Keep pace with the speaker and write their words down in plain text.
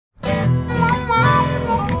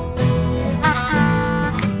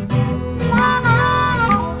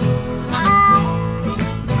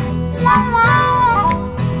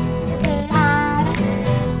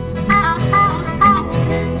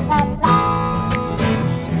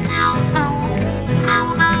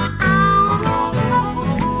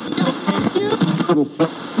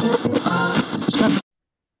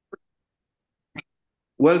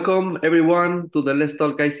Welcome everyone to the Let's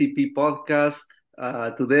Talk ICP podcast.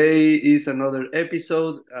 Today is another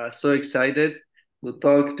episode. So excited to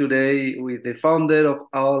talk today with the founder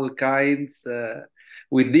of Allkinds,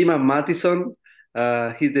 with Dima Matison.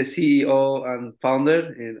 He's the CEO and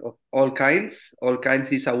founder of Allkinds.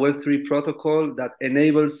 Allkinds is a Web3 protocol that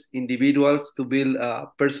enables individuals to build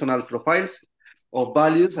personal profiles of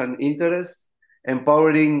values and interests,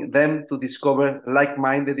 empowering them to discover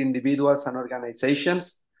like-minded individuals and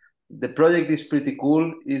organizations. The project is pretty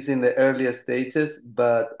cool. It's in the earliest stages,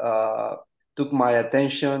 but took my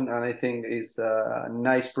attention, and I think it's a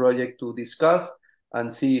nice project to discuss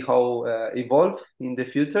and see how evolve in the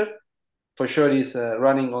future. For sure, it's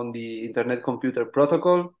running on the Internet Computer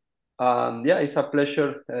Protocol. Yeah, it's a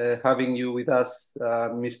pleasure having you with us,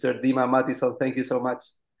 Mr. Dima Matison. Thank you so much.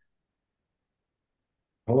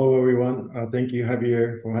 Hello, everyone. Thank you,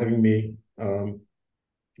 Javier, for having me.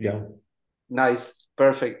 Yeah, Nice,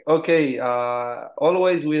 perfect. Okay,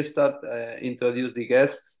 always we start introduce the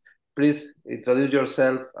guests. Please introduce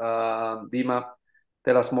yourself, Dima.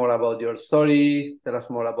 Tell us more about your story. Tell us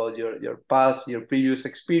more about your past, your previous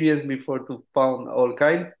experience before to found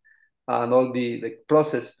Allkinds, and all the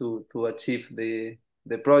process to achieve the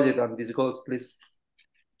project and these goals. Please.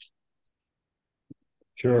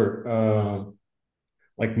 sure.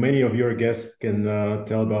 Like many of your guests can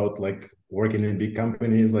tell about like working in big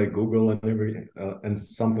companies like Google and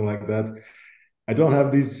something like that. I don't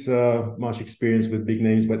have this much experience with big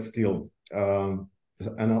names, but still, and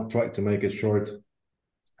I'll try to make it short.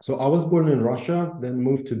 So I was born in Russia, then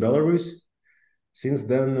moved to Belarus. Since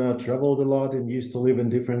then, traveled a lot and used to live in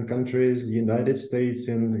different countries, United States,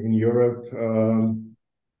 in Europe,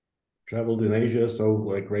 traveled in Asia. So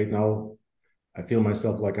like right now, I feel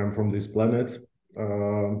myself like I'm from this planet,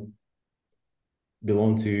 uh,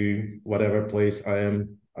 belong to whatever place I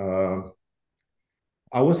am.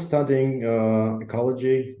 I was studying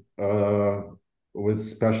ecology with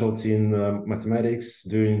specialty in mathematics,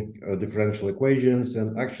 doing differential equations,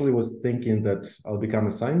 and actually was thinking that I'll become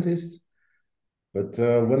a scientist. But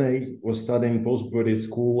when I was studying postgraduate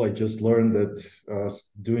school, I just learned that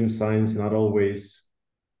doing science not always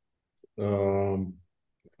um,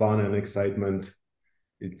 fun and excitement.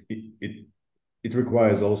 It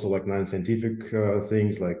requires also like non-scientific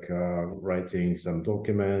things like writing some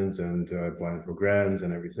documents and applying for grants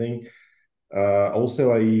and everything.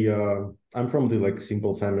 Also, I'm from the like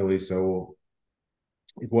simple family, so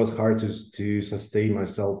it was hard to sustain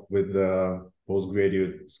myself with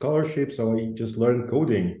postgraduate scholarship. So I just learned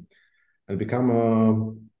coding and become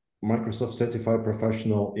a Microsoft certified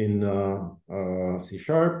professional in C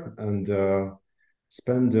Sharp and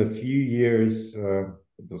spend a few years,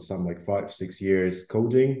 some like 5, 6 years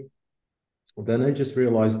coding. Then I just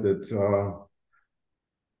realized that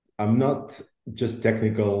I'm not just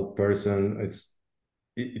technical person.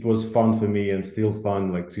 It was fun for me and still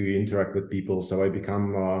fun, like to interact with people. So I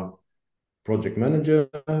become a project manager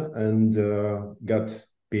and got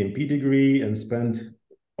PMP degree and spent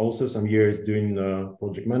also some years doing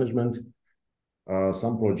project management.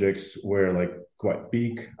 Some projects were like quite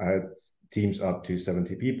big. I had teams up to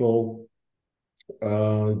 70 people.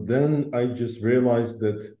 Then I just realized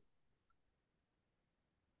that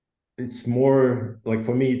it's more like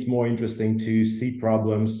for me, it's more interesting to see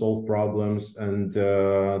problems, solve problems, and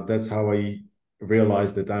that's how I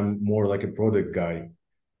realized that I'm more like a product guy.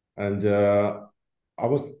 And I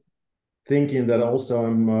was thinking that also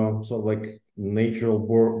I'm sort of like natural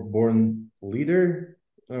born leader.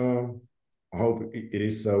 I hope it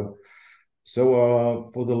is so. So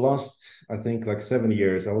for the last, I think like 7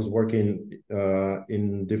 years, I was working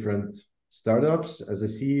in different startups as a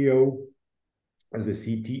CEO, as a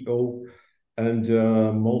CTO, and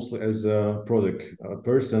mostly as a product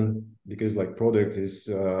person, because like product is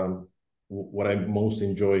what I most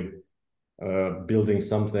enjoy, building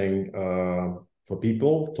something for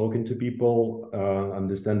people, talking to people,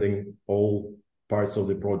 understanding all parts of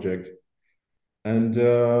the project. And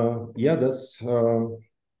yeah,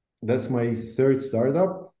 that's my third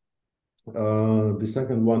startup. The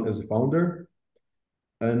second one as a founder,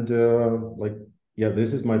 and like yeah,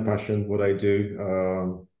 this is my passion, what I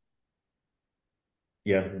do.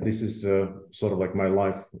 Yeah, this is sort of like my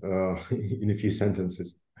life in a few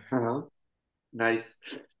sentences. Uh-huh. Nice.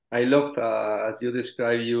 I love as you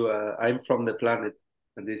describe you. I'm from the planet,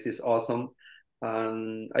 and this is awesome.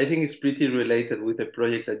 And I think it's pretty related with the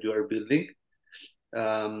project that you are building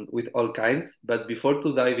with Allkinds. But before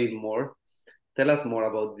to dive in more, tell us more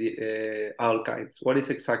about the Allkinds. What is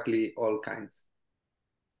exactly Allkinds?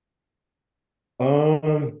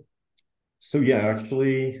 Um, So yeah,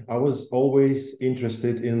 actually, I was always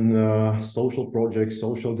interested in social projects,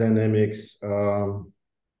 social dynamics.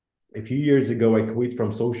 A few years ago, I quit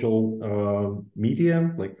from social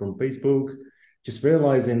media, like from Facebook, just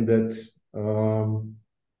realizing that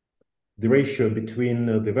the ratio between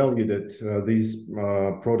the value that these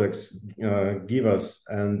products give us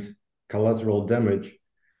and collateral damage,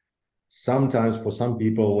 sometimes for some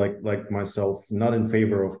people like myself, not in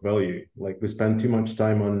favor of value. Like we spend too much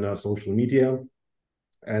time on social media,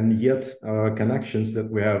 and yet connections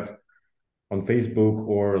that we have on Facebook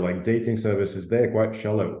or like dating services, they're quite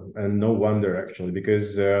shallow. And no wonder actually,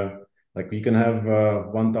 because like you can have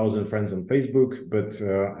 1,000 friends on Facebook, but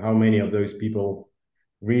how many of those people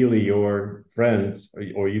really your friends,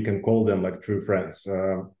 or you can call them like true friends?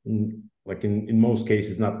 Like in most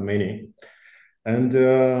cases, not many. And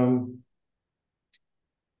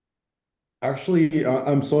actually,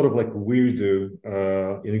 I'm sort of like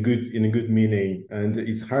weirdo in a good meaning, and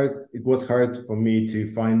it's hard. It was hard for me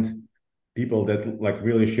to find people that like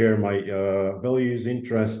really share my values,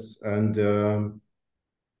 interests, and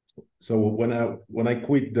so when I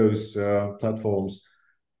quit those platforms,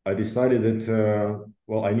 I decided that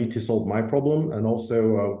well, I need to solve my problem, and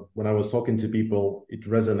also when I was talking to people, it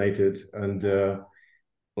resonated, and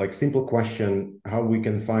like simple question how we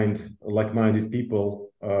can find like-minded people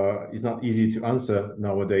is not easy to answer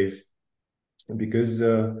nowadays because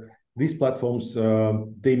these platforms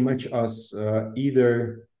they match us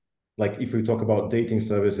either like if we talk about dating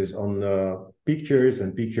services on pictures,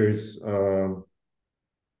 and pictures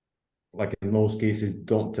like in most cases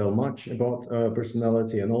don't tell much about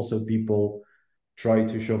personality, and also people try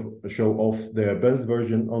to show off their best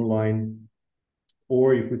version online.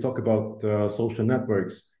 Or if we talk about social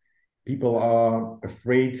networks, people are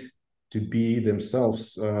afraid to be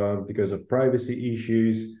themselves because of privacy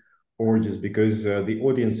issues, or just because the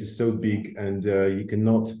audience is so big and you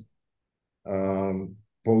cannot um,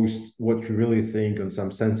 post what you really think on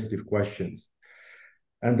some sensitive questions.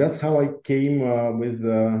 And that's how I came with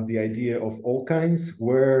the idea of Allkinds,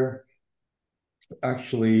 where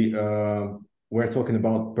actually we're talking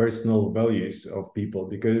about personal values of people,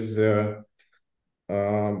 because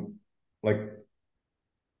um, like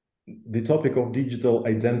the topic of digital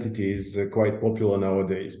identity is quite popular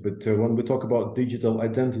nowadays. But when we talk about digital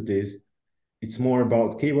identities, it's more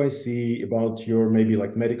about KYC, about your maybe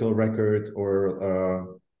like medical record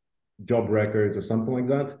or job record or something like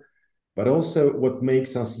that. But also what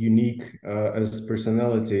makes us unique as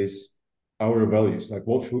personalities, our values, like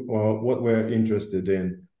what we're interested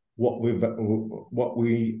in, what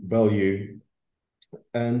we value.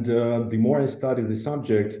 And the more I studied the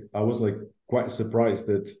subject, I was like quite surprised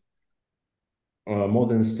that more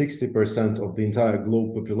than 60% of the entire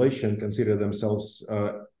globe population consider themselves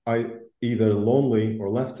either lonely or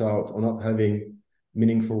left out or not having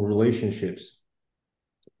meaningful relationships.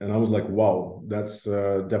 And I was like, wow, that's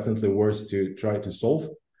definitely worth to try to solve.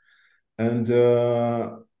 And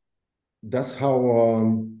that's how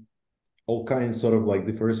Allkinds sort of like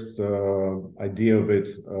the first idea of it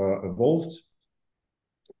evolved.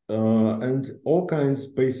 And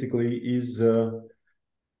Allkinds basically is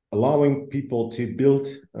allowing people to build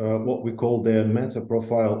what we call their meta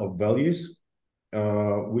profile of values,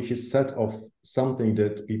 which is set of something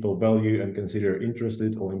that people value and consider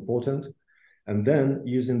interested or important. And then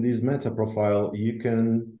using this meta profile, you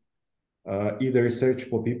can either search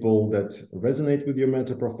for people that resonate with your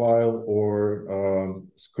meta profile, or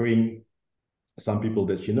screen some people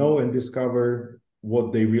that you know and discover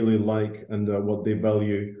what they really like and what they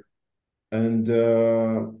value. And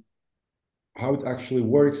how it actually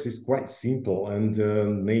works is quite simple and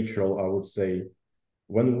natural, I would say.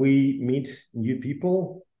 When we meet new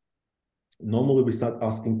people, normally we start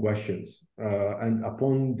asking questions. And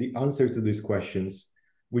upon the answer to these questions,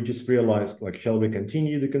 we just realized, like, shall we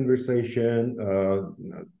continue the conversation?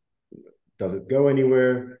 Does it go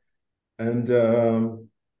anywhere? And on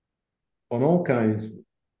Allkinds,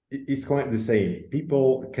 it's quite the same.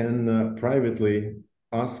 People can privately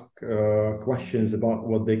ask questions about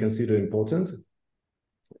what they consider important.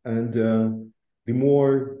 And the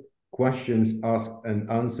more questions asked and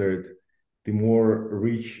answered, the more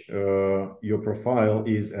rich your profile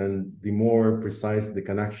is, and the more precise the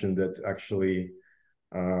connection that actually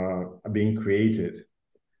are being created.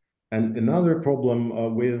 And another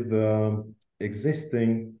problem with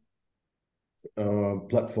existing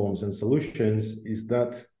platforms and solutions is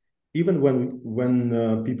that even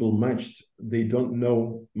when people matched, they don't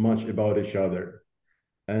know much about each other,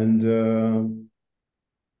 and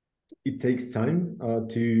it takes time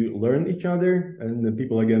to learn each other, and then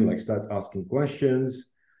people again like start asking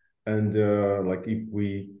questions, And like if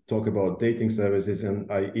we talk about dating services,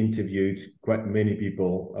 and I interviewed quite many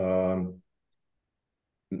people,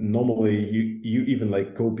 normally you even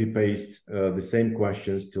like copy paste the same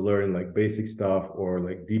questions to learn like basic stuff or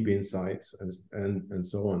like deep insights and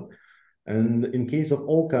so on. And in case of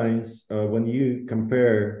Allkinds, when you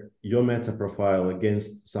compare your meta profile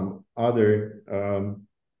against some other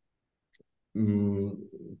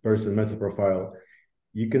person meta profile,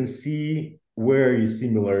 you can see where you're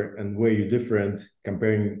similar and where you're different,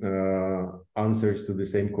 comparing answers to the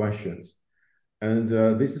same questions. And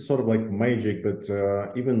this is sort of like magic, but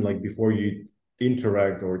even like before you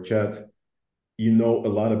interact or chat, you know a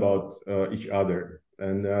lot about each other,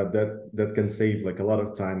 and that can save like a lot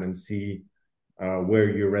of time and see where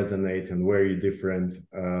you resonate and where you're different.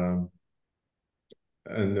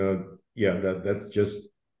 And yeah, that's just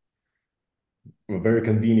very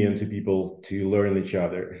convenient to people to learn each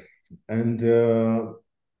other. And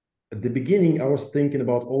at the beginning, I was thinking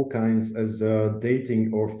about Allkinds as a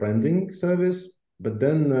dating or friending service, but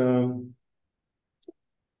then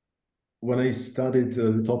when I studied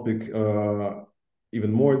the topic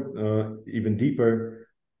even more, even deeper,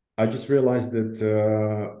 I just realized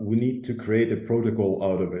that we need to create a protocol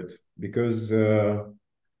out of it, because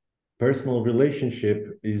personal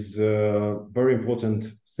relationship is a very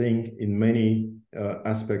important thing in many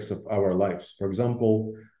aspects of our lives. For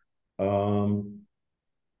example,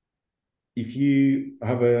 if you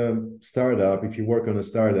have a startup, if you work on a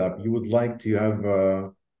startup, you would like to have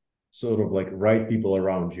sort of like right people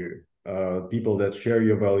around you, people that share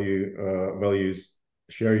your values,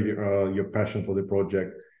 share your passion for the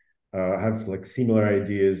project, have like similar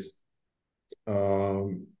ideas,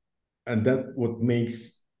 and that what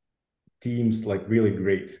makes teams like really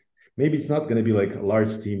great. Maybe it's not going to be like a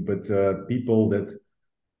large team, but people that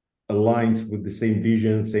aligned with the same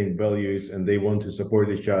vision, same values, and they want to support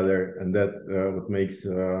each other, and that what makes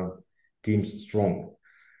teams strong.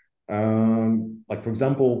 Like for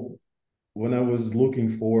example, when I was looking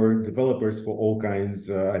for developers for Allkinds,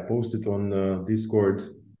 I posted on Discord,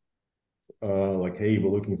 like, hey, we're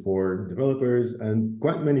looking for developers, and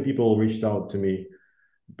quite many people reached out to me,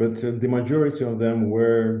 but the majority of them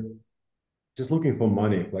were just looking for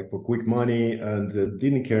money, like for quick money, and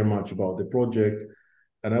didn't care much about the project.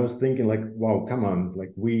 And I was thinking like, wow, come on,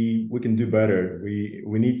 like we can do better.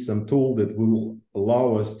 We need some tool that will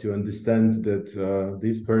allow us to understand that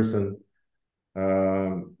this person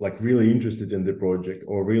like really interested in the project,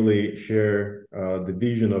 or really share the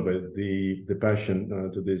vision of it, the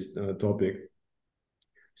passion to this topic.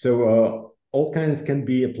 So Allkinds can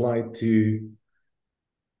be applied to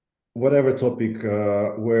whatever topic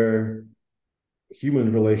where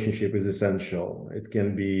human relationship is essential. It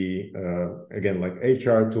can be again like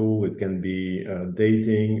HR tool, it can be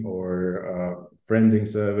dating or friending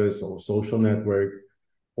service or social network,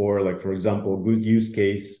 or like for example, good use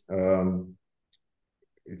case,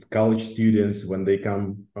 it's college students when they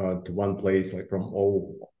come to one place, like from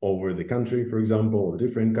all over the country, for example, or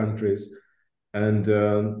different countries, and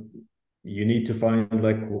you need to find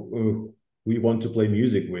like who you want to play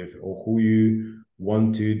music with, or who you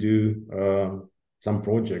want to do some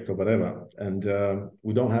project or whatever. And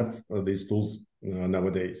we don't have these tools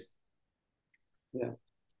nowadays. Yeah.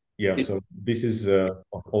 Yeah, so this is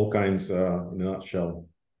Allkinds in a nutshell.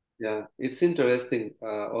 Yeah, it's interesting,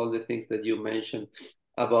 all the things that you mentioned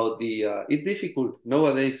about the. It's difficult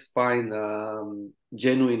nowadays find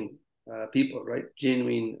genuine people, right?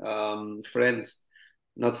 Genuine friends,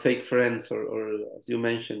 not fake friends, or as you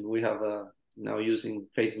mentioned, we have now using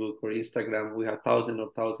Facebook or Instagram, we have thousands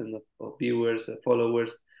of viewers,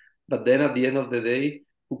 followers, but then at the end of the day,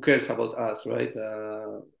 who cares about us, right?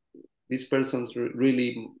 This person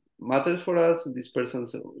really matters for us. This person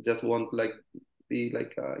just want like be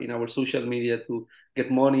like in our social media to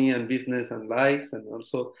get money and business and likes, and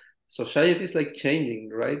also society is like changing,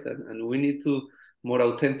 right? And we need to more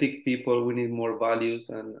authentic people. We need more values,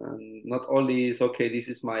 and not only is okay, this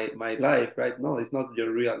is my life, right? No, it's not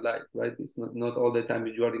your real life, right? It's not all the time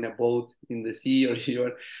you are in a boat in the sea, or you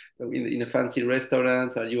are in a fancy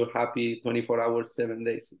restaurant, or you're happy 24 hours 7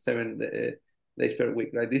 days 7 days per week,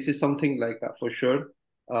 right? This is something like for sure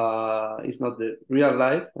it's not the real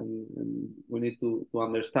life, and we need to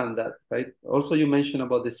understand that, right? Also, you mentioned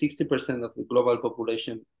about the 60% of the global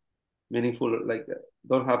population meaningful, like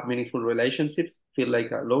don't have meaningful relationships, feel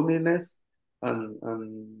like loneliness, and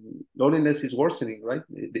loneliness is worsening, right?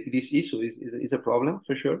 This issue is a problem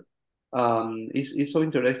for sure. It's so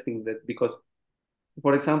interesting that because,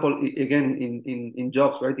 for example, again in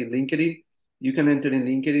jobs, right, in LinkedIn, you can enter in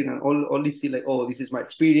LinkedIn and only see like, oh, this is my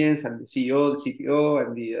experience. I'm the CEO, the CTO,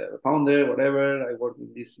 and the founder, whatever. I work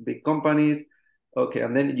in these big companies. Okay,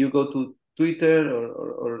 and then you go to Twitter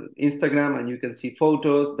or Instagram and you can see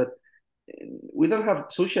photos, but we don't have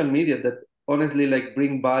social media that honestly like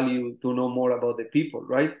bring value to know more about the people,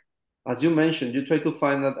 right? As you mentioned, you try to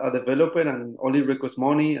find a developer and only request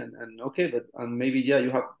money and okay, but and maybe yeah,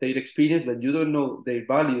 you have their experience, but you don't know their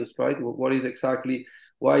values, right? What is exactly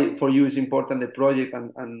why for you is important the project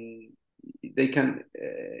and they can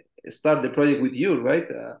start the project with you, right?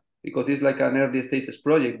 Because it's like an early status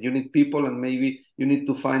project. You need people and maybe you need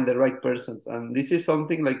to find the right persons. And this is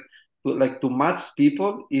something like to match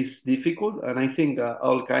people is difficult. And I think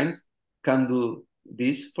Allkinds can do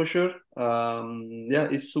this for sure. Yeah,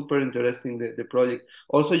 it's super interesting the project.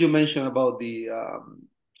 Also, you mentioned about the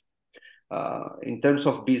in terms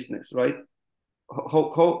of business, right?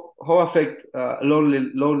 How affect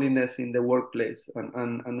loneliness in the workplace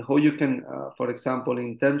and how you can for example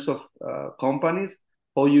in terms of companies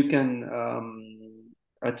how you can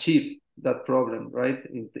achieve that problem, right,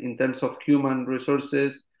 in terms of human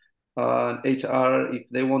resources, HR, if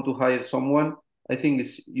they want to hire someone, I think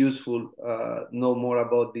it's useful know more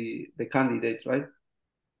about the candidate, right,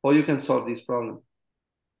 how you can solve this problem.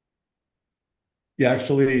 Yeah,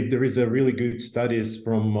 actually, there is a really good studies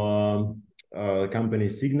from company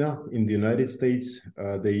Cigna in the United States.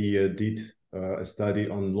 They did a study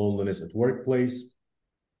on loneliness at workplace,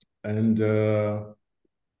 and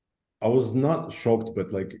I was not shocked,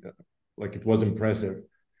 but like it was impressive.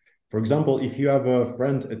 For example, if you have a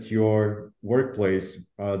friend at your workplace,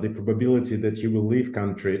 the probability that you will leave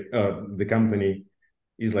the company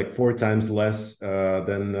is like 4 times less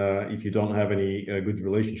than if you don't have any good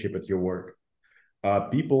relationship at your work.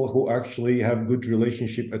 People who actually have good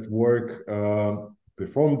relationship at work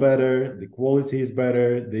perform better, the quality is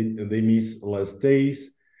better, they miss less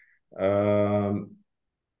days. Um,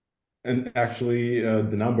 and actually,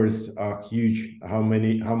 the numbers are huge. How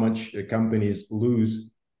much companies lose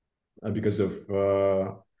because of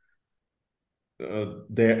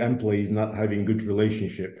their employees not having good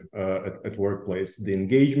relationship at workplace. The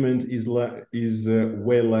engagement is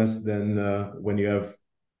way less than when you have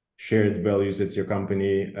shared values at your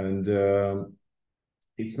company, and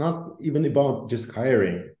it's not even about just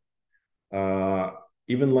hiring. Uh,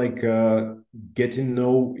 Even like getting to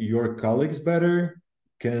know your colleagues better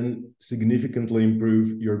can significantly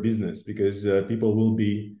improve your business because people will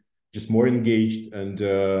be just more engaged and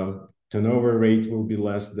turnover rate will be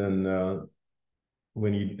less than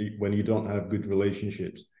when you don't have good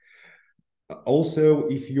relationships. Also,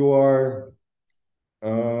 if you are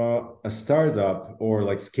a startup or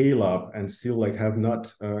like scale up and still like have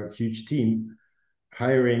not a huge team,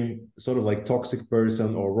 hiring sort of like toxic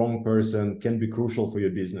person or wrong person can be crucial for your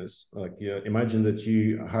business. Like, yeah, imagine that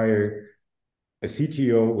you hire a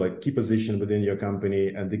CTO, like key position within your company,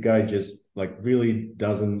 and the guy just like really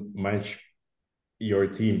doesn't match your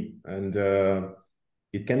team, and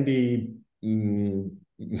it can be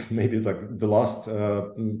maybe like the last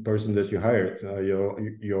person that you hired,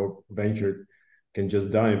 your venture can just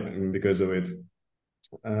die because of it.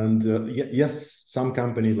 And yes, some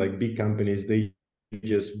companies, like big companies, they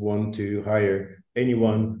just want to hire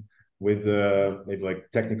anyone with maybe like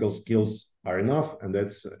technical skills are enough, and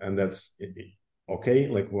that's okay.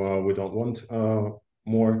 Like, well, we don't want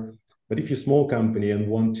more. But if you're a small company and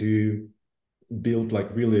want to build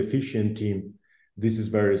like really efficient team, this is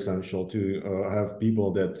very essential to have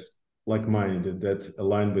people that like-minded, that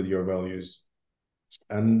align with your values.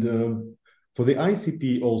 And for the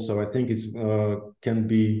ICP also, I think it's can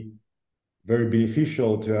be very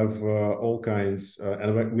beneficial to have Allkinds,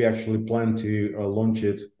 and we actually plan to launch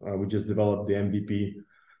it. We just developed the MVP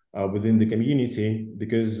within the community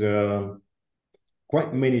because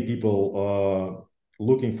quite many people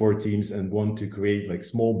looking for teams and want to create like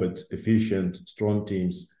small but efficient, strong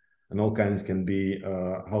teams, and Allkinds can be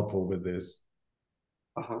helpful with this.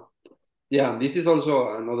 Uh-huh. Yeah, this is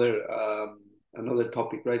also another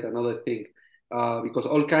topic, right? Another thing, because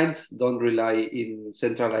Allkinds don't rely in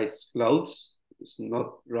centralized clouds. It's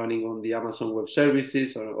not running on the Amazon Web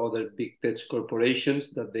Services or other big tech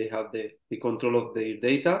corporations that they have the control of their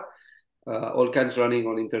data. Allkinds running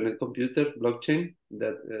on internet computer blockchain.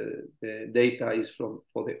 That the data is for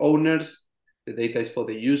the owners, the data is for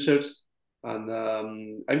the users, and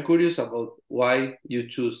I'm curious about why you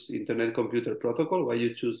choose Internet Computer Protocol, why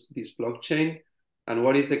you choose this blockchain, And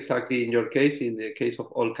what is exactly in your case, in the case of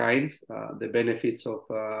Allkinds, the benefits of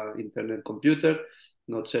internet computer?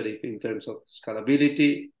 Not sure if in terms of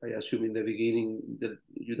scalability. I assume in the beginning that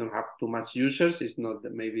you don't have too much users. It's not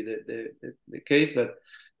maybe the case, but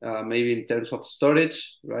maybe in terms of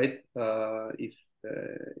storage, right? If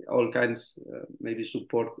Allkinds maybe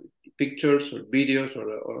support pictures or videos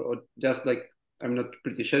or just like, I'm not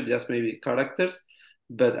pretty sure, just maybe characters.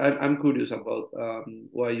 But I'm curious about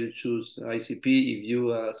why you choose ICP. If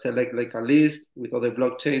you select like a list with other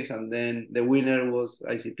blockchains and then the winner was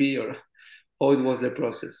ICP, or how it was the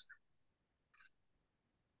process?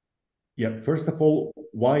 Yeah, first of all,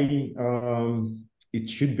 why it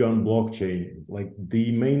should be on blockchain? Like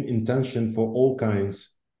the main intention for Allkinds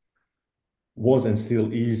was and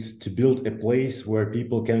still is to build a place where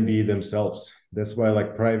people can be themselves. That's why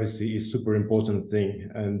like privacy is super important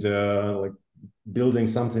thing, and like building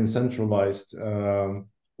something centralized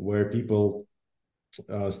where people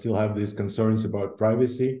still have these concerns about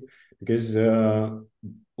privacy, because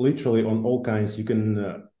literally on Allkinds you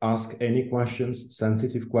can ask any questions,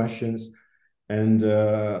 sensitive questions, and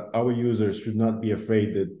our users should not be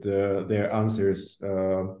afraid that their answers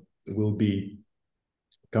will be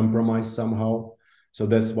compromised somehow. So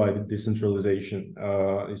that's why the decentralization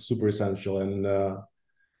is super essential. And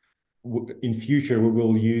in future, we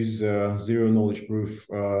will use zero knowledge proof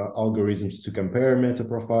algorithms to compare meta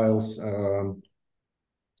profiles.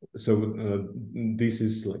 So this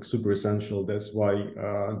is like super essential. That's why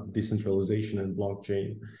decentralization and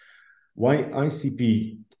blockchain. Why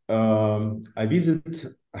ICP? I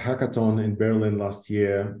visited a hackathon in Berlin last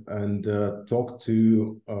year and talked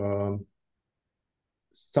to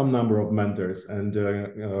some number of mentors, and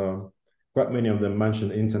quite many of them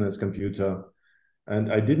mentioned internet computer.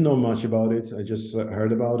 And I didn't know much about it. I just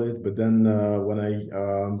heard about it. But then when I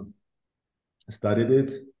studied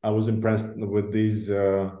it, I was impressed with this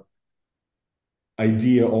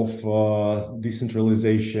idea of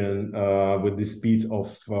decentralization with the speed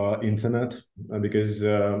of internet. Because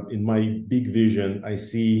in my big vision, I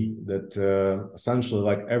see that essentially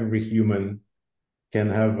like every human can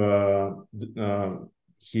have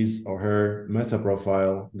his or her meta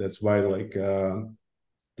profile. That's why like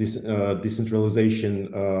this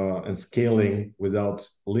decentralization and scaling without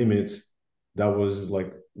limit, that was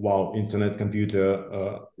like, wow, internet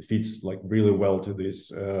computer fits like really well to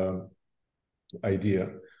this idea.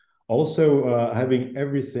 Also having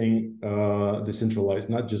everything decentralized,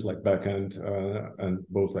 not just like backend and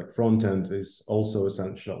both like front end, is also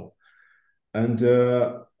essential. And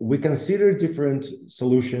we consider different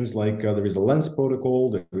solutions, like there is a lens protocol,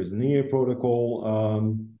 there is a near protocol.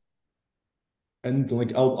 And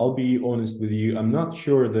like, I'll be honest with you, I'm not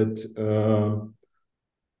sure that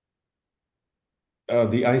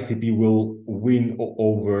the ICP will win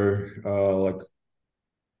over like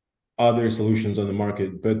other solutions on the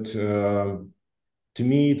market. But to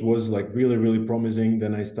me, it was like really, really promising.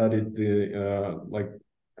 Then I studied the like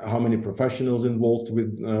how many professionals involved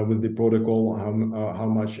with the protocol, how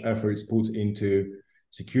much effort is put into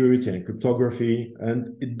security and cryptography, and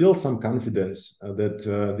it built some confidence that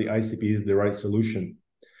the ICP is the right solution.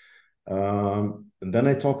 And then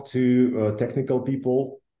I talked to technical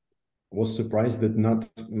people. Was surprised that not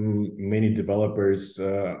many developers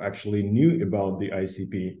actually knew about the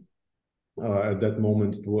ICP at that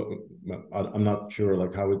moment. I'm not sure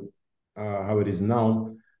like how it is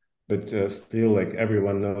now, but still like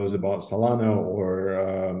everyone knows about Solana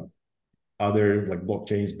or other like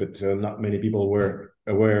blockchains, but not many people were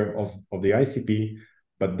aware of the ICP.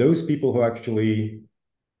 But those people who actually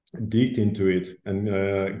digged into it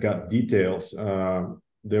and got details,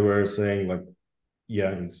 they were saying like,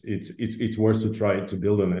 yeah, it's worth to try to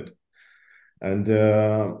build on it. And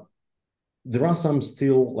there are some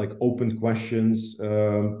still like open questions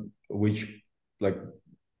which like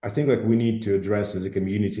I think like we need to address as a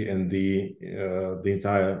community, and the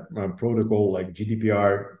entire protocol, like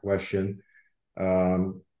GDPR question.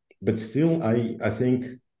 But still, I think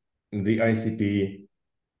the ICP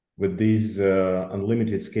with this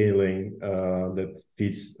unlimited scaling that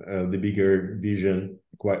fits the bigger vision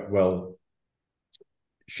quite well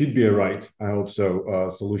should be a right, I hope so,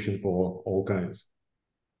 solution for Allkinds.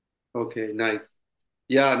 Okay, nice.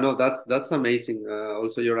 Yeah, no, that's amazing.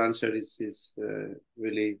 Also, your answer is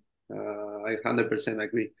really I 100%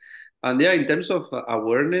 agree. And yeah, in terms of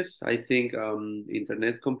awareness, I think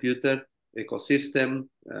internet computer ecosystem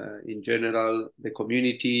in general, the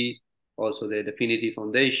community, also the Definity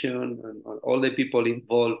Foundation, and all the people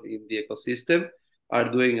involved in the ecosystem are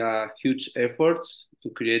doing huge efforts to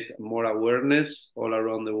create more awareness all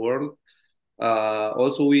around the world.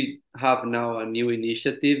 Also, we have now a new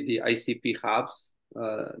initiative, the ICP hubs,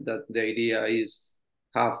 that the idea is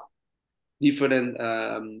have different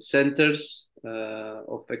centers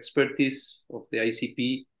of expertise of the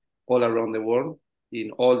ICP all around the world,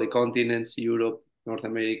 in all the continents: Europe, North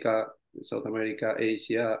America, South America,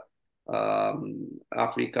 Asia,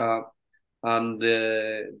 Africa. And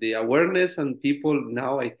the awareness and people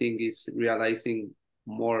now, I think, is realizing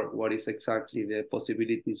more what is exactly the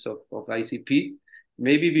possibilities of ICP.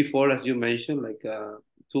 Maybe before, as you mentioned, like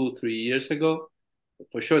 2 3 years ago,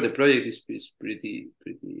 for sure the project is pretty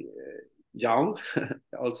young.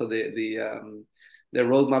 Also, the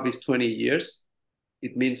roadmap is 20 years.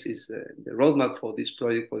 It means is the roadmap for this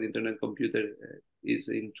project for the internet computer is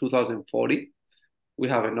in 2040. We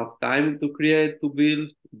have enough time to create, to build,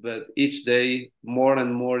 but each day more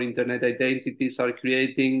and more internet identities are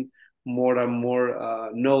creating, more and more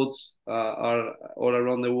nodes are all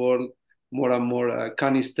around the world, more and more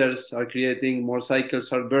canisters are creating, more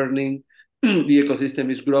cycles are burning. The ecosystem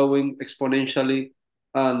is growing exponentially,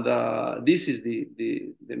 and this is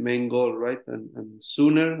the main goal, right? And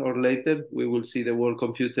sooner or later we will see the world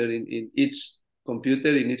computer in each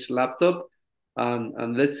computer, in each laptop,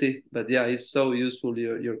 and let's see. But yeah, it's so useful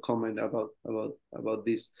your comment about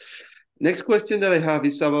this. Next question that I have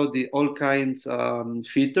is about the Allkinds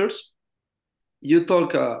features. You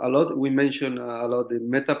talk a lot. We mentioned a lot the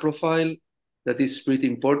meta profile, that is pretty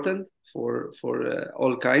important for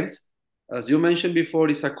Allkinds. As you mentioned before,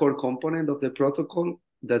 it's a core component of the protocol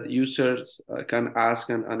that users can ask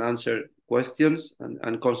and answer questions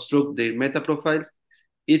and construct their meta profiles.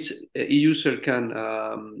 Each user can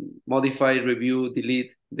modify, review,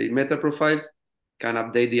 delete the meta profiles, can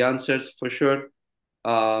update the answers for sure.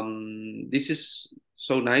 This is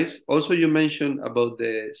so nice. Also, you mentioned about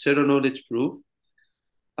the zero knowledge proof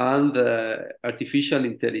and artificial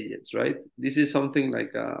intelligence, right? This is something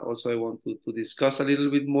like also I want to discuss a little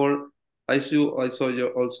bit more. I saw you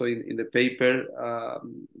also in the paper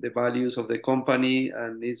the values of the company,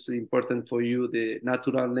 and it's important for you the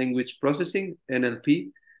natural language processing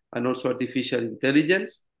 (NLP) and also artificial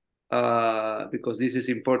intelligence, because this is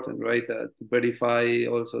important, right? To verify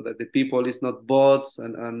also that the people is not bots,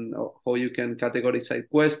 and how you can categorize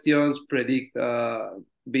questions, predict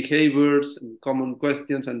behaviors and common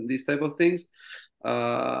questions and these type of things.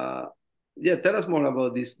 Uh, yeah, tell us more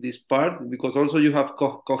about this part, because also you have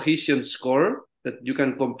cohesion score that you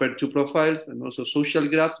can compare two profiles, and also social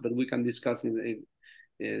graphs, but we can discuss in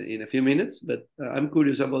a few minutes. But I'm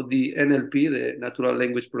curious about the NLP, the natural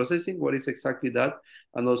language processing. What is exactly that?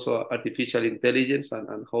 And also artificial intelligence,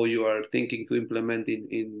 and how you are thinking to implement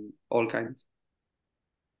in Allkinds.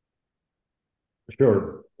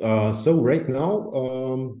 Sure. So right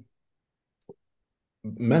now,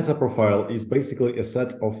 meta profile is basically a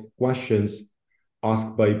set of questions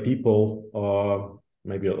asked by people,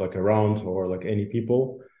 maybe like around or like any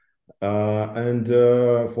people. And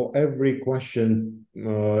for every question,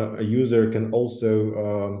 a user can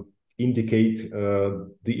also indicate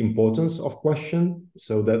the importance of question.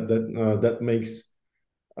 So that makes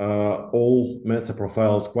all meta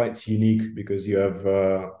profiles quite unique, because you have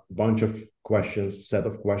a bunch of questions, set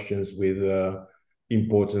of questions with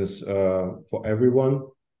importance for everyone,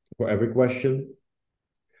 for every question.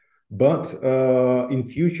 But in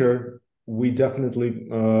future, we definitely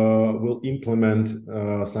will implement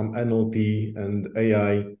some NLP and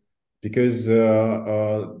AI, because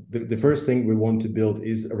the first thing we want to build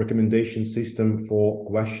is a recommendation system for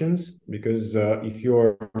questions. Because if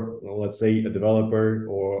you're, let's say, a developer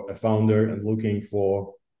or a founder and looking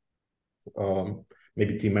for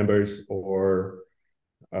maybe team members or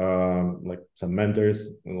like some mentors,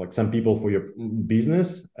 like some people for your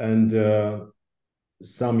business, and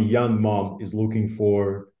some young mom is looking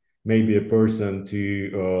for maybe a person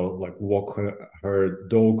to like walk her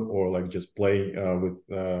dog, or like just play with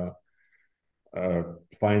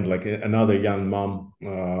find like another young mom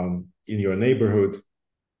in your neighborhood.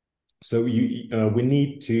 So we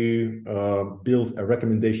need to build a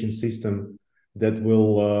recommendation system that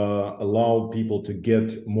will allow people to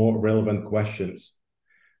get more relevant questions.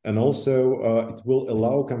 And also it will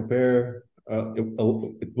allow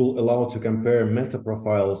it will allow to compare meta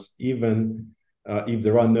profiles, even if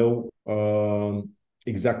there are no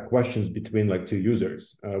exact questions between like two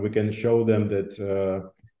users. We can show them that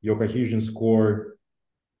your cohesion score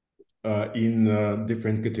in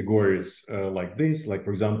different categories like this. Like, for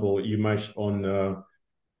example, you matched on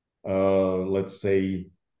let's say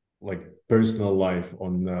like personal life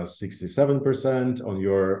on 67%, on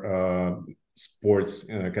your sports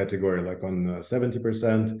category like on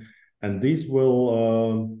 70%. And this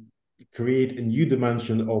will create a new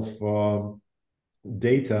dimension of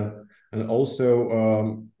data, and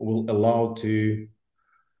also will allow to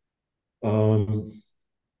um,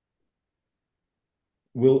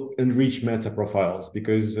 will enrich meta profiles,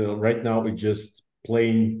 because right now it's just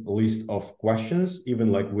plain list of questions,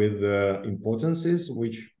 even like with importances,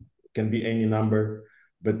 which can be any number.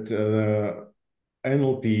 But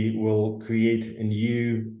NLP will create a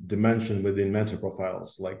new dimension within meta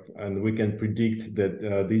profiles, and we can predict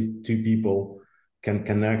that these two people can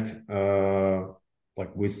connect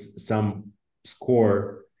like with some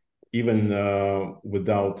score, even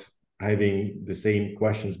without having the same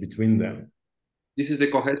questions between them. This is the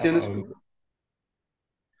cohesion score?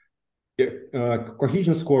 Um,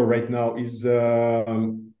 Cohesion score right now is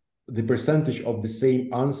the percentage of the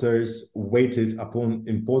same answers weighted upon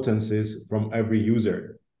importances from every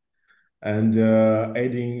user. And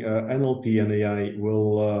adding NLP and AI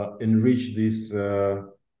will enrich this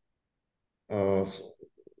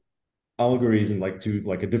algorithm to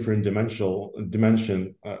like a different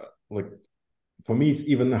dimension. Like for me, it's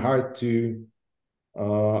even hard to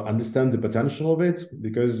understand the potential of it,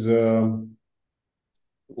 because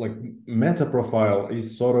like meta profile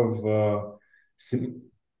is sort of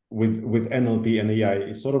with NLP and AI,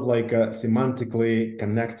 it's sort of like a semantically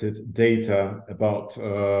connected data about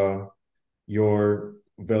your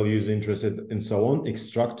values, interests, and so on,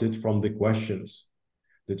 extracted from the questions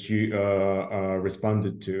that you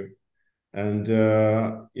responded to. And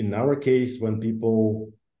in our case, when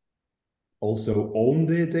people also own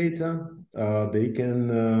their data, they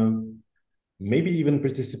can maybe even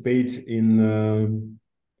participate in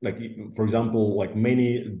like, for example, like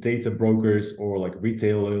many data brokers or like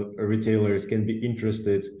retailers can be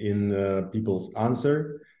interested in people's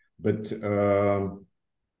answer, but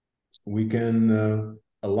we can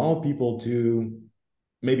allow people to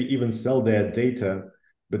maybe even sell their data,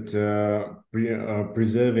 but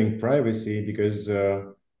preserving privacy, because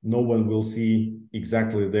no one will see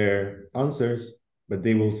exactly their answers, but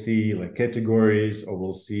they will see like categories, or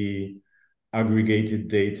will see aggregated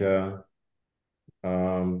data.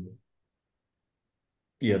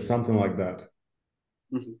 Yeah, something like that.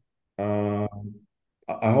 Mm-hmm. uh,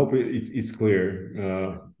 I hope it's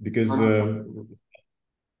clear, because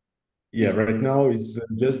yeah, It's, right now it's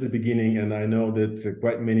just the beginning, and I know that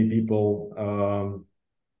quite many people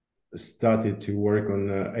started to work on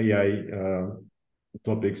AI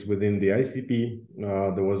topics within the ICP.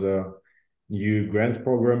 There was a new grant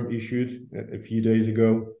program issued a few days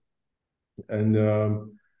ago, and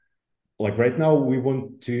like right now we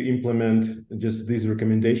want to implement just this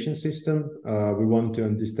recommendation system. We want to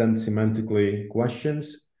understand semantically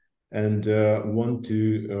questions, and want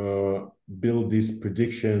to build this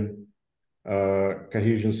prediction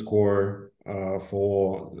cohesion score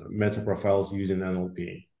for meta profiles using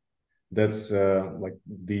NLP. That's like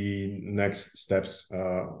the next steps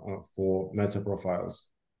for meta profiles.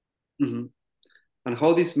 mm-hmm. And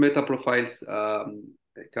how these meta profiles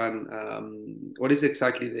can, what is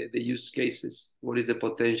exactly the use cases? What is the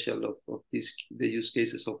potential of the use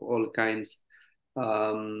cases of all kinds?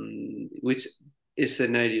 Which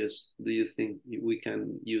scenarios do you think we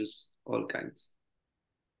can use all kinds?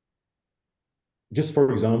 Just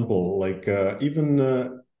for example, like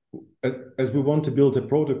even as we want to build a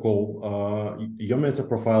protocol, your meta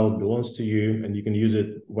profile belongs to you, and you can use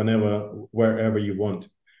it whenever, wherever you want.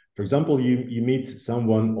 For example, you meet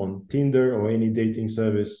someone on Tinder or any dating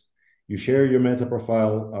service, you share your meta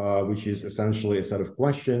profile, which is essentially a set of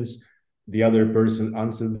questions. The other person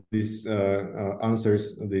answers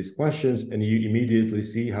these questions, and you immediately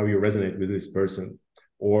see how you resonate with this person.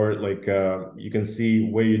 Or like you can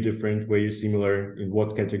see where you're different, where you're similar, in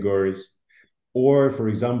what categories. Or, for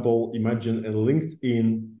example, imagine a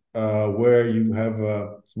LinkedIn where you have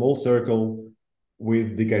a small circle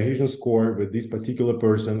with the cohesion score with this particular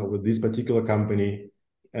person or with this particular company,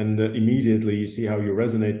 and immediately you see how you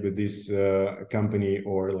resonate with this company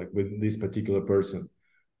or like with this particular person.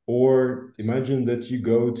 Or imagine that you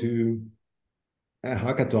go to a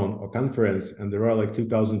hackathon or conference, and there are like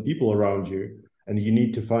 2,000 people around you, and you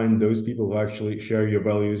need to find those people who actually share your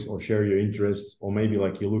values or share your interests, or maybe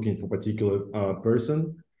like you're looking for a particular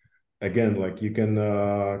person. Again, like you can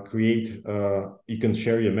you can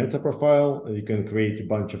share your meta profile, you can create a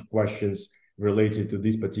bunch of questions related to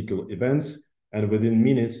these particular events, and within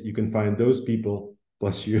minutes you can find those people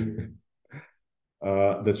plus you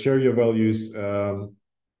that share your values,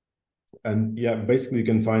 and yeah, basically you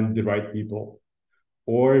can find the right people.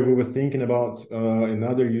 Or we were thinking about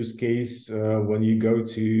another use case when you go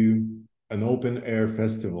to an open air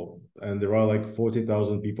festival and there are like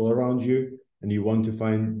 40,000 people around you, and you want to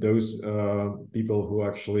find those people who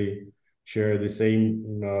actually share the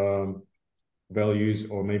same values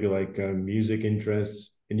or maybe like music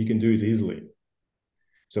interests, and you can do it easily.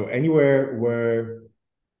 So anywhere where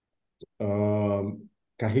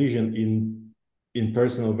cohesion in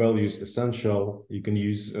personal values essential, you can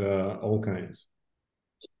use Allkinds.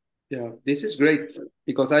 Yeah, this is great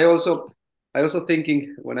because I also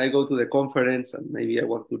thinking when I go to the conference and maybe I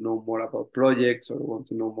want to know more about projects or want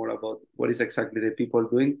to know more about what is exactly the people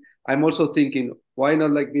doing. I'm also thinking why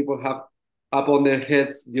not like people have up on their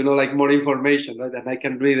heads, like more information, right? And I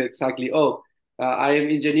can read exactly, oh, I am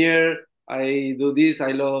engineer, I do this,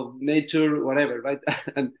 I love nature, whatever, right?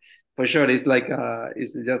 And for sure, it's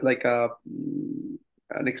just like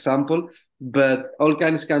an example, but all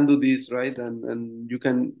kinds can do this, right? And you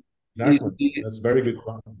can Exactly. easily, That's very good.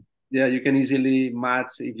 yeah, you can easily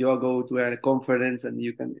match if you go to a conference and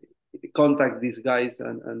you can contact these guys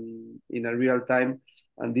and in a real time,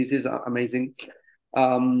 and this is amazing.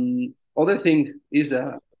 Other thing is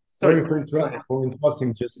sorry, Sorry for, go ahead. for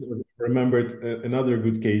interrupting. Just remembered another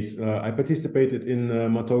good case. I participated in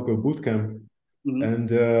Motoko bootcamp, Mhm.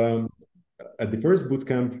 and at the first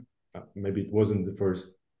bootcamp, maybe it wasn't the first,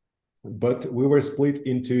 but we were split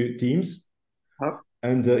into teams, Huh?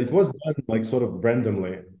 and it was done like sort of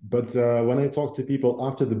randomly. But when I talked to people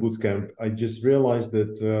after the bootcamp, I just realized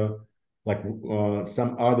that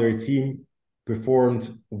some other team performed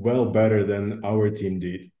well better than our team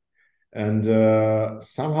did. And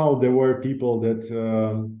somehow there were people that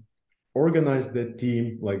organized that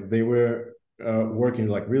team, like they were working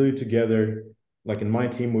like really together. Like in my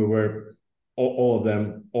team, we were all of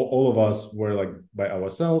them, all of us were like by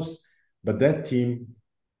ourselves, but that team,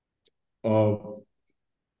 uh,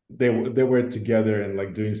 they were together and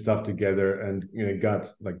like doing stuff together, and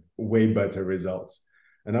got like way better results.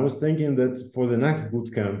 And I was thinking that for the next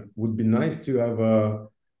bootcamp would be nice to have a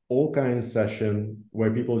all kinds session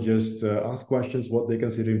where people just ask questions what they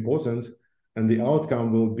consider important, and the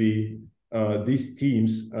outcome will be these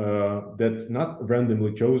teams that not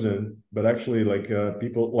randomly chosen, but actually like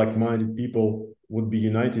people, like-minded people would be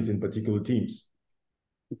united in particular teams.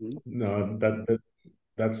 Mhm.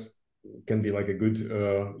 That's can be like a good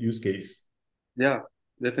use case. Yeah,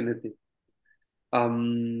 definitely.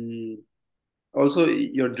 um Also,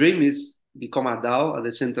 your dream is become a DAO, a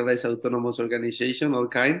decentralized autonomous organization, all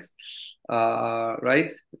kinds,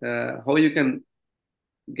 right? How you can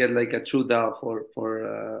get like a true DAO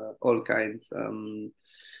for all kinds.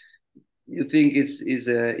 You think is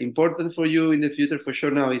important for you in the future? For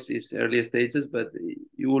sure, now is early stages, but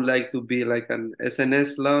you would like to be like an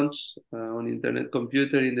SNS launch on internet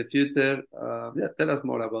computer in the future. Yeah, tell us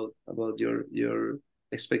more about your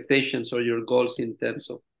expectations or your goals in terms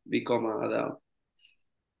of become a DAO.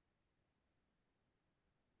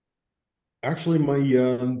 Actually, my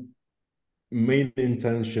main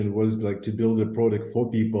intention was like to build a product for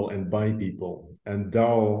people and by people, and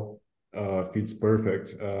DAO fits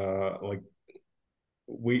perfect. Like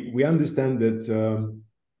we understand that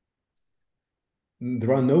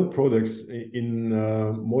there are no products in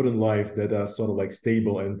modern life that are sort of like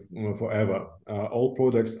stable and forever. All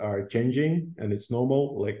products are changing, and it's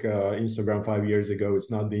normal. Like Instagram 5 years ago,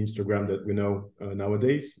 it's not the Instagram that we know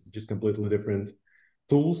nowadays, just completely different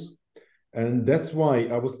tools. And that's why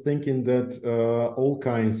I was thinking that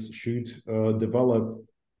Allkinds should develop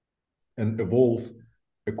and evolve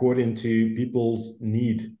according to people's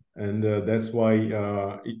need. And that's why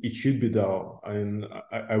it should be DAO. And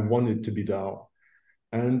I want it to be DAO.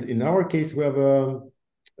 And in our case, we have a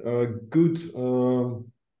good uh,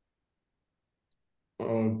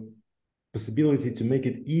 possibility to make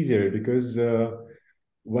it easier, because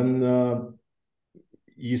when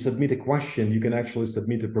you submit a question, you can actually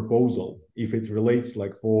submit a proposal if it relates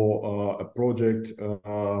like for a project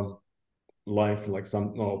life, like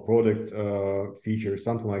some product feature,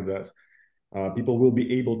 something like that. People will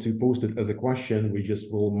be able to post it as a question. We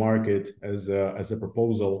just will mark it as a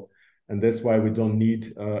proposal, and that's why we don't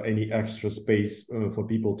need any extra space for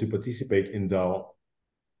people to participate in DAO.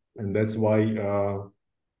 And that's why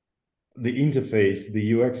the interface, the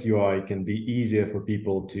UX UI, can be easier for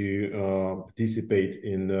people to participate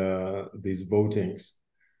in these votings.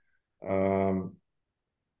 Um,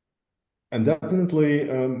 and definitely,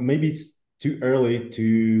 maybe it's too early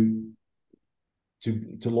to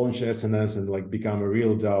launch SNS and like become a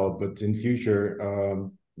real DAO, but in future,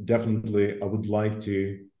 definitely I would like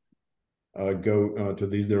to go to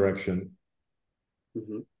this direction.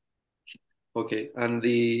 Mhm. Okay, and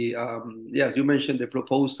the yes, you mentioned the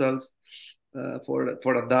proposals for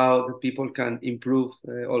a DAO that people can improve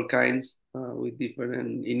all kinds with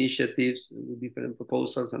different initiatives, with different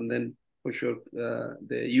proposals, and then for sure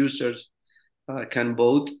the users can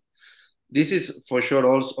vote. This is for sure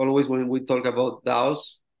always when we talk about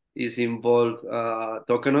DAOs is involved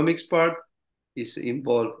tokenomics part. is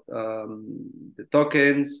involved, the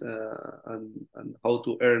tokens, and how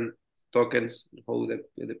to earn tokens, how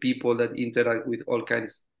the people that interact with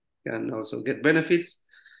Allkinds can also get benefits.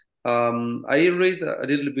 I read a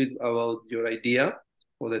little bit about your idea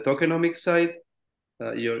for the tokenomics side.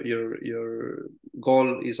 Your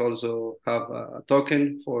goal is also have a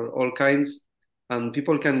token for Allkinds, and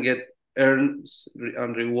people can get earns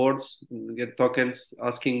and rewards, get tokens,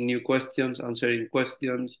 asking new questions, answering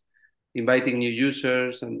questions, inviting new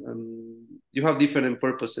users, and you have different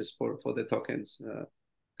purposes for the tokens.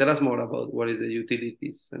 Tell us more about what is the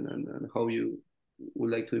utilities, and how you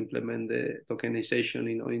would like to implement the tokenization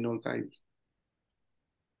in Allkinds.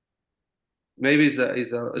 Maybe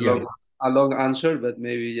Yeah. a long answer, but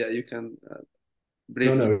maybe yeah, you can No,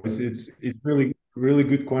 briefly. no, it's really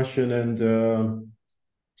good question, and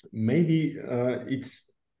maybe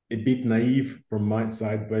it's a bit naive from my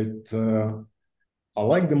side, but I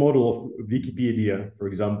like the model of Wikipedia, for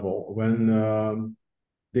example, when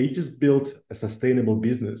they just built a sustainable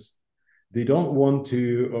business. They don't want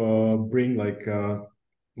to bring like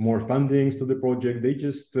more fundings to the project. They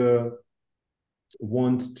just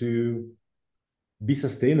want to be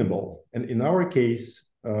sustainable. And in our case,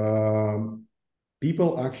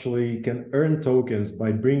 people actually can earn tokens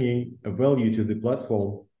by bringing a value to the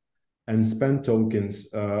platform and spend tokens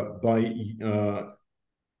by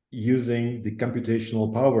using the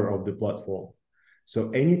computational power of the platform. So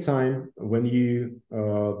anytime when you,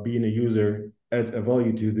 being a user, add a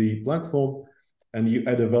value to the platform, and you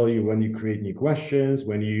add a value when you create new questions,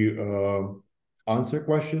 when you answer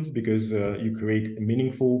questions, because you create a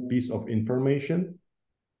meaningful piece of information.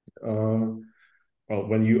 Well,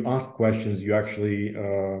 when you ask questions, you actually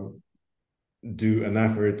do an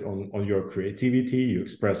effort on your creativity, you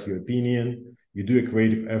express your opinion, you do a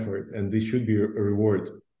creative effort, and this should be a reward.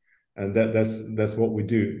 And that's what we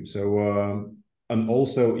do. So and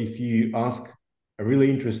also, if you ask a really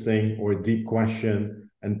interesting or deep question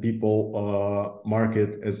and people mark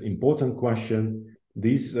it as important question,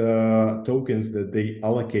 these tokens that they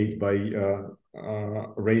allocate by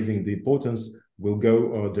raising the importance will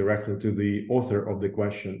go directly to the author of the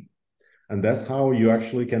question. And that's how you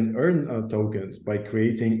actually can earn tokens, by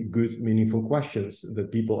creating good, meaningful questions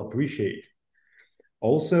that people appreciate.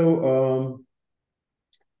 Also,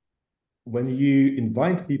 when you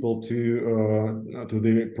invite people to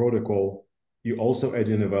the protocol, you also add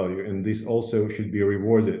in a value, and this also should be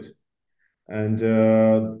rewarded. And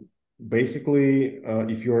basically,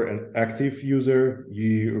 if you're an active user,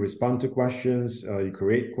 you respond to questions, you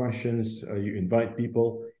create questions, you invite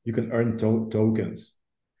people, you can earn tokens.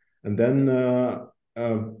 And then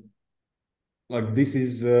like this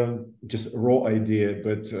is just a raw idea,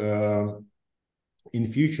 but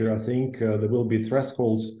in future, I think there will be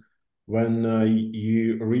thresholds when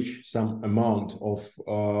you reach some amount of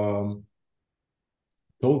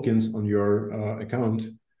tokens on your account.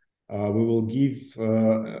 We will give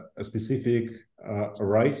a specific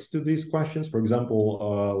rights to these questions. For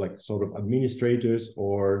example, like sort of administrators,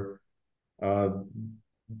 or the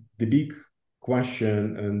big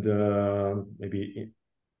question, and maybe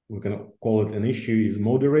we can call it an issue, is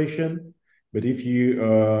moderation. But if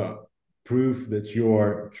you prove that you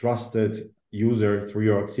are a trusted user through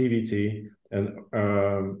your activity and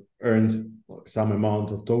earned some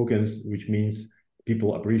amount of tokens, which means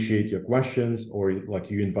people appreciate your questions, or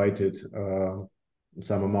like you invited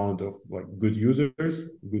some amount of like good users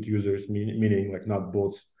meaning like not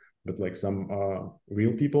bots, but like some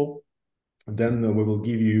real people, then we will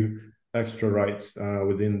give you extra rights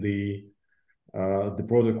within the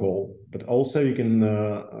protocol. But also you can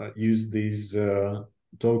use these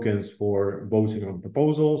tokens for voting on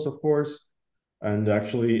proposals, of course, and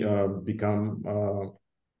actually become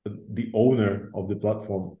the owner of the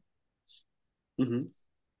platform. Mm-hmm.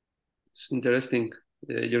 It's interesting,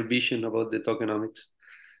 your vision about the tokenomics.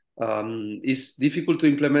 It's difficult to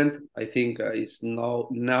implement. I think it's now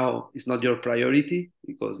it's not your priority,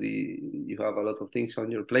 because you have a lot of things on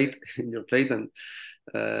your plate and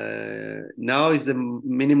now is the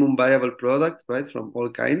minimum viable product, right, from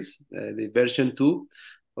Allkinds, the version 2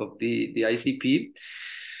 of the ICP.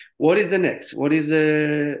 What is the next? What is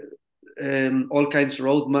the Allkinds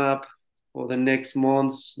roadmap for the next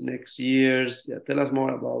months, next years? Yeah, tell us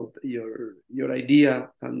more about your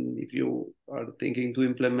idea, and if you are thinking to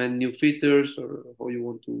implement new features, or how you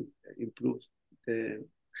want to improve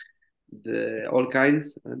the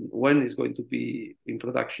Allkinds, and when it's going to be in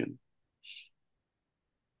production.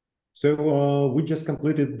 So we just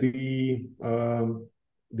completed the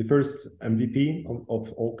first MVP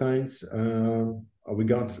of Allkinds. We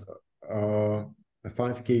got a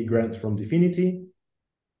 5K grant from Dfinity,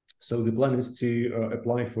 So the plan is to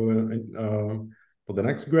apply for the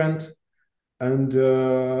next grant, and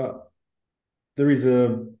there is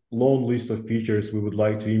a long list of features we would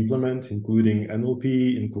like to implement, including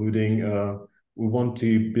NLP, including we want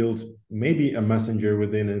to build maybe a messenger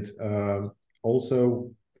within it,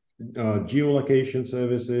 also geolocation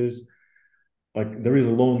services. Like there is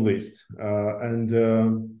a long list, and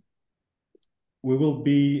we will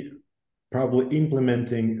be probably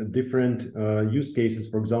implementing different use cases.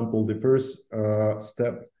 For example, the first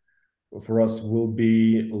step for us will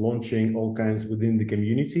be launching Allkinds within the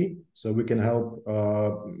community, so we can help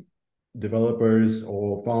developers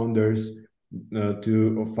or founders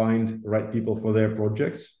to find right people for their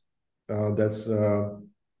projects. That's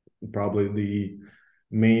probably the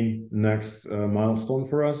main next milestone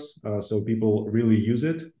for us. So people really use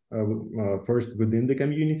it first within the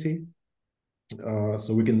community,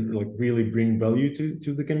 so we can like really bring value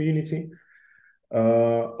to the community.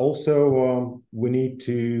 Also, we need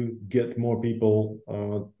to get more people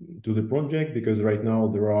to the project, because right now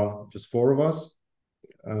there are just 4 of us.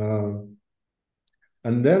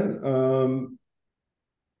 And then,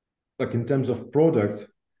 like in terms of product,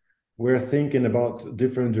 we're thinking about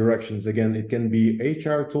different directions. Again, it can be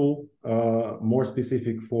HR tool, more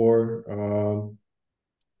specific for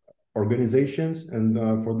organizations.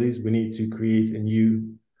 And for this, we need to create a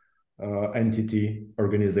new entity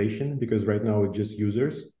organization, because right now it's just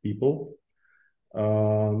users, people.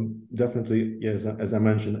 Definitely, yes, as I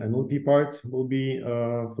mentioned, NLP part will be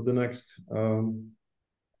for the next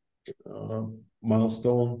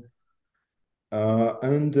milestone.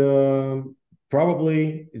 And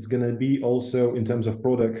probably it's going to be also in terms of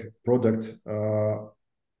product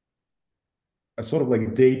a sort of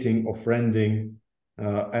like dating or friending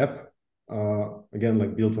app, again,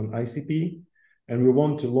 like built on ICP. And we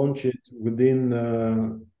want to launch it within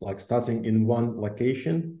like starting in one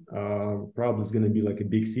location. Probably it's going to be like a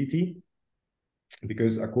big city,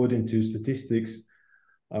 because according to statistics,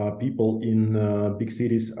 people in big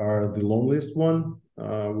cities are the loneliest one,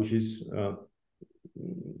 which is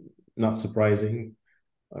not surprising.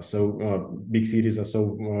 So big cities are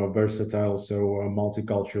so versatile, so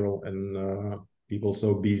multicultural, and people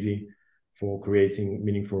so busy for creating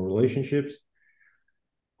meaningful relationships.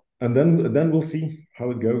 And then we'll see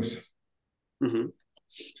how it goes. Mm-hmm.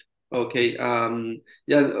 Okay.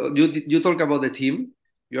 Yeah, you talk about the team.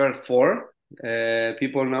 You are 4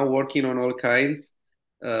 people now working on Allkinds.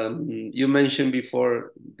 You mentioned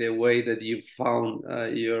before the way that you found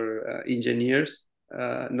your engineers.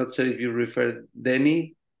 Not sure if you referred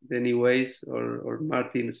Denny Weiss or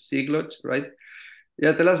Martin Siglot, right?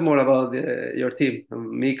 Yeah, tell us more about your team.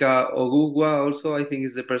 Mika Ogugwa also, I think,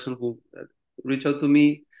 is the person who reached out to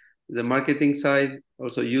me, the marketing side.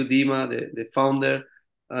 Also, you, Dima, the founder,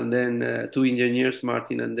 and then 2 engineers,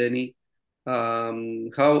 Martin and Denny.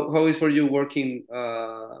 How is for you working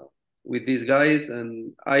with these guys?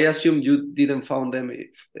 And I assume you didn't found them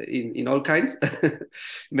in Allkinds.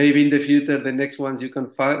 Maybe in the future, the next ones you can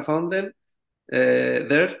found them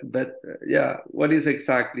there. But yeah, what is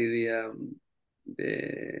exactly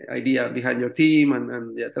the idea behind your team,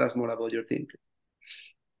 and yeah, tell us more about your team.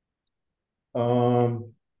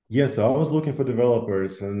 Yes, I was looking for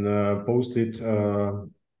developers, and posted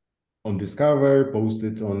on Discover,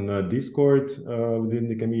 posted on Discord within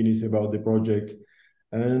the community about the project,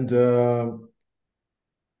 and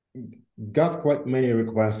got quite many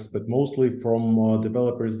requests, but mostly from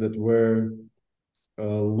developers that were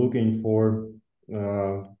looking for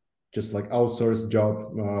just like outsourced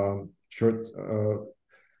job, short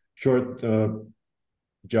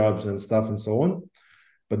jobs and stuff and so on.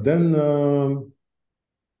 But then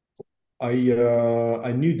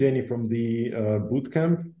I knew Danny from the boot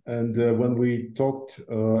camp, and when we talked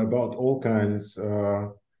about Allkinds,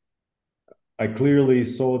 I clearly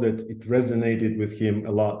saw that it resonated with him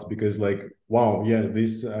a lot, because like, wow, yeah,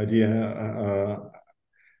 this idea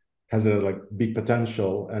has a like big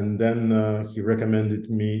potential. And then he recommended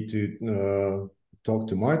me to talk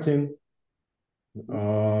to Martin.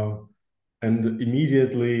 And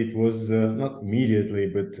immediately it was not immediately,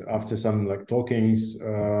 but after some like talkings,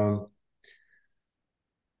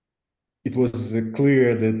 it was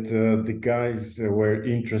clear that the guys were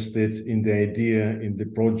interested in the idea, in the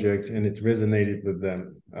project, and it resonated with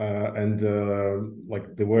them. And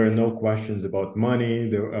like there were no questions about money.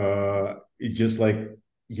 It just like,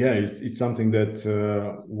 yeah, it's something that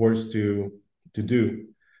works to do.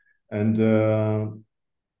 And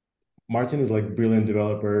Martin is like brilliant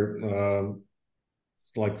developer.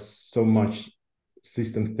 It's like so much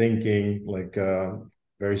system thinking, like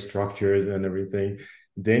very structured and everything.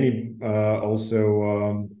 Danny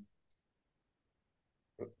also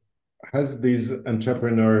has this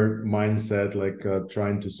entrepreneur mindset, like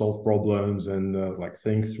trying to solve problems and like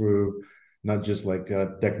think through, not just like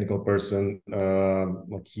a technical person.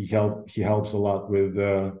 Like he helps a lot with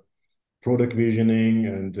product visioning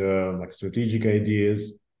and like strategic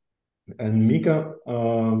ideas. And Mika,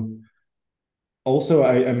 also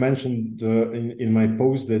I mentioned in my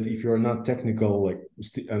post that if you're not technical, like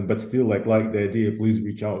but still like the idea, please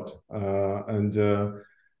reach out. And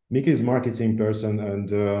Mika is marketing person,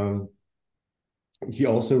 and he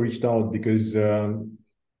also reached out because the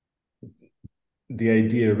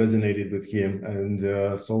idea resonated with him. And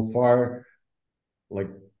so far, like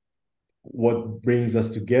what brings us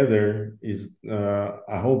together is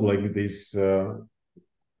I hope like this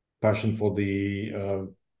passion for the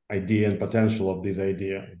idea and potential of this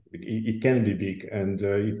idea. It can be big, and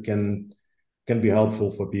it can be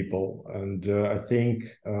helpful for people. And I think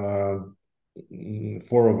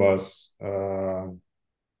four of us,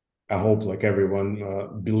 I hope like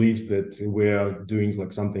everyone believes that we are doing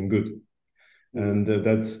like something good. And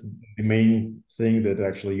that's the main thing that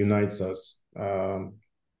actually unites us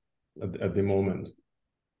at the moment.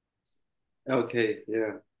 Okay,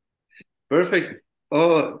 yeah. Perfect.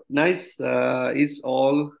 Oh, nice. It's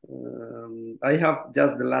all. I have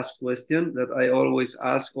just the last question that I always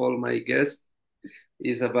ask all my guests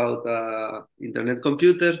is about internet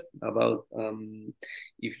computer, about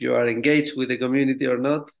if you are engaged with the community or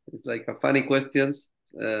not. It's like a funny questions.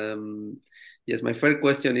 Yes, my first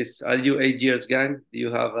question is: are you 8 years gang? Do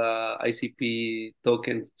you have ICP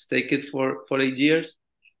token staked for 8 years?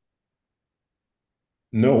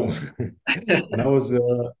 No, when I was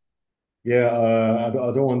yeah, I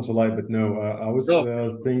don't want to lie, but no, I was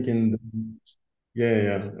No. thinking, yeah,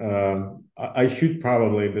 yeah, I should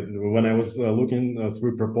probably, but when I was looking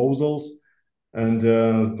through proposals, and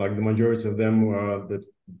like the majority of them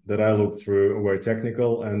that I looked through were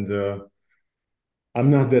technical, and I'm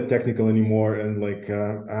not that technical anymore. And like,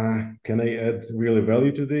 can I add really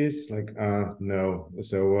value to this? Like, no.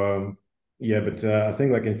 So yeah, but I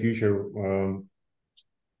think like in future,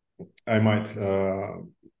 I might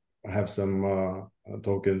have some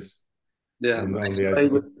tokens Yeah, on the I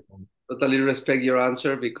ICP. totally respect your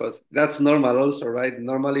answer because that's normal also, right?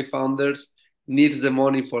 Normally founders needs the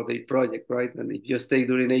money for the project, right? And if you stay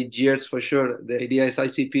during 8 years, for sure, the idea is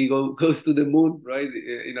ICP goes to the moon, right?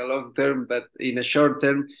 In a long term, but in a short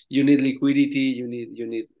term, you need liquidity, you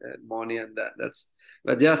need money, and that's.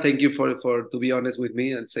 But yeah, thank you for to be honest with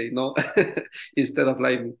me and say no instead of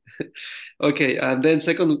lying. Okay, and then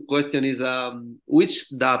second question is, which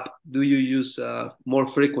DApp do you use more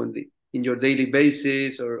frequently in your daily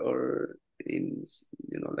basis, or in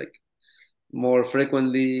like more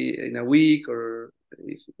frequently in a week, or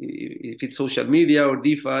if it's social media or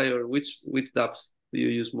DeFi, or which dApps do you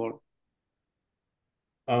use more?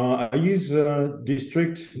 I use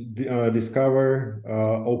District, Discover,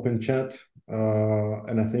 Open Chat,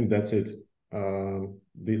 and I think that's it.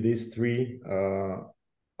 These three,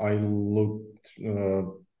 I looked,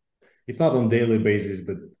 if not on daily basis,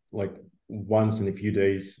 but like once in a few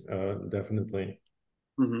days, definitely.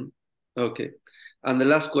 Hmm. Okay, and the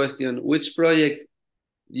last question: which project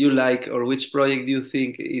you like, or which project do you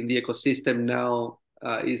think in the ecosystem now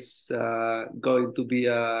is going to be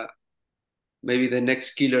maybe the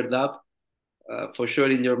next killer dApp? For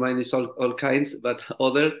sure, in your mind is all kinds, but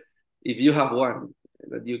other, if you have one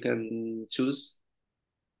that you can choose,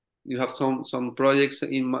 you have some projects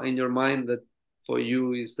in your mind that for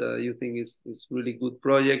you is you think is really good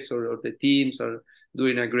projects, or the teams are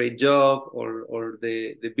doing a great job, or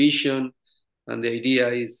the vision and the idea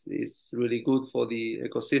is really good for the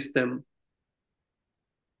ecosystem.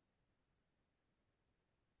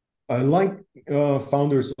 I like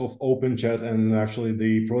founders of Open Chat, and actually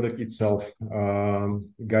the product itself.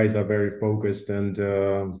 Guys are very focused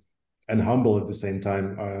and humble at the same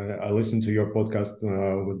time. I listened to your podcast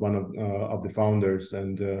with one of the founders,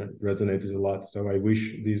 and resonated a lot. So I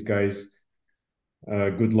wish these guys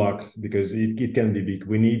good luck, because it can be big.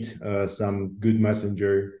 We need some good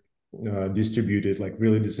messenger distributed, like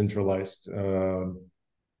really decentralized.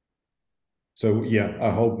 So yeah,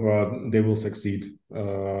 I hope they will succeed.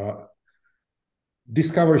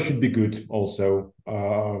 Discover should be good also.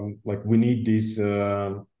 Like we need these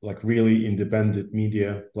like really independent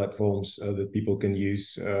media platforms that people can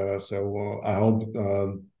use. So I hope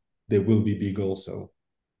they will be big also.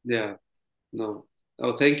 Yeah, no.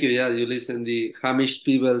 Oh, thank you. Yeah, you listened the Hamish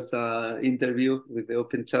Peebles interview with the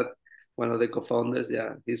Open Chat, one of the co-founders.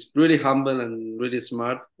 Yeah, he's really humble and really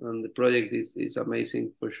smart, and the project is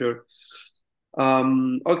amazing for sure.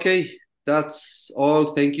 Okay. that's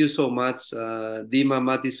all. Thank you so much, Dima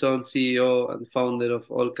Matison, CEO and founder of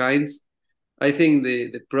Allkinds. I think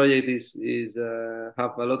the project is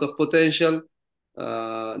have a lot of potential,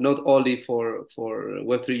 not only for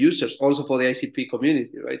Web3 users, also for the ICP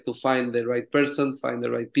community, right? To find the right person, find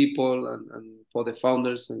the right people, and for the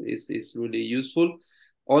founders, and is really useful.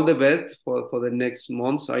 All the best for the next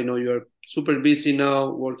months. I know you're super busy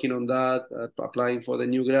now working on that, applying for the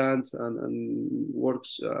new grants, and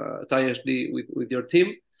works tirelessly with your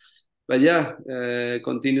team. But yeah,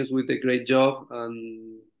 continues with a great job,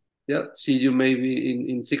 and yeah, see you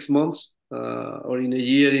maybe in 6 months or in a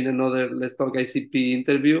year in another Let's Talk ICP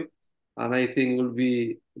interview. And I think we'll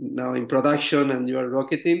be now in production and you are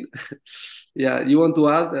rocketing. Yeah, you want to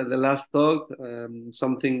add the last talk,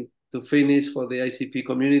 something to finish for the ICP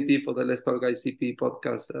community, for the Let's Talk ICP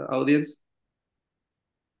podcast audience?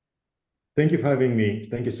 Thank you for having me.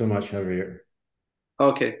 Thank you so much, Javier.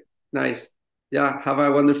 Okay, nice. Yeah, have a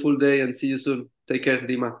wonderful day and see you soon. Take care,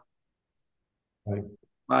 Dima. Bye.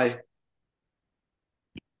 Bye.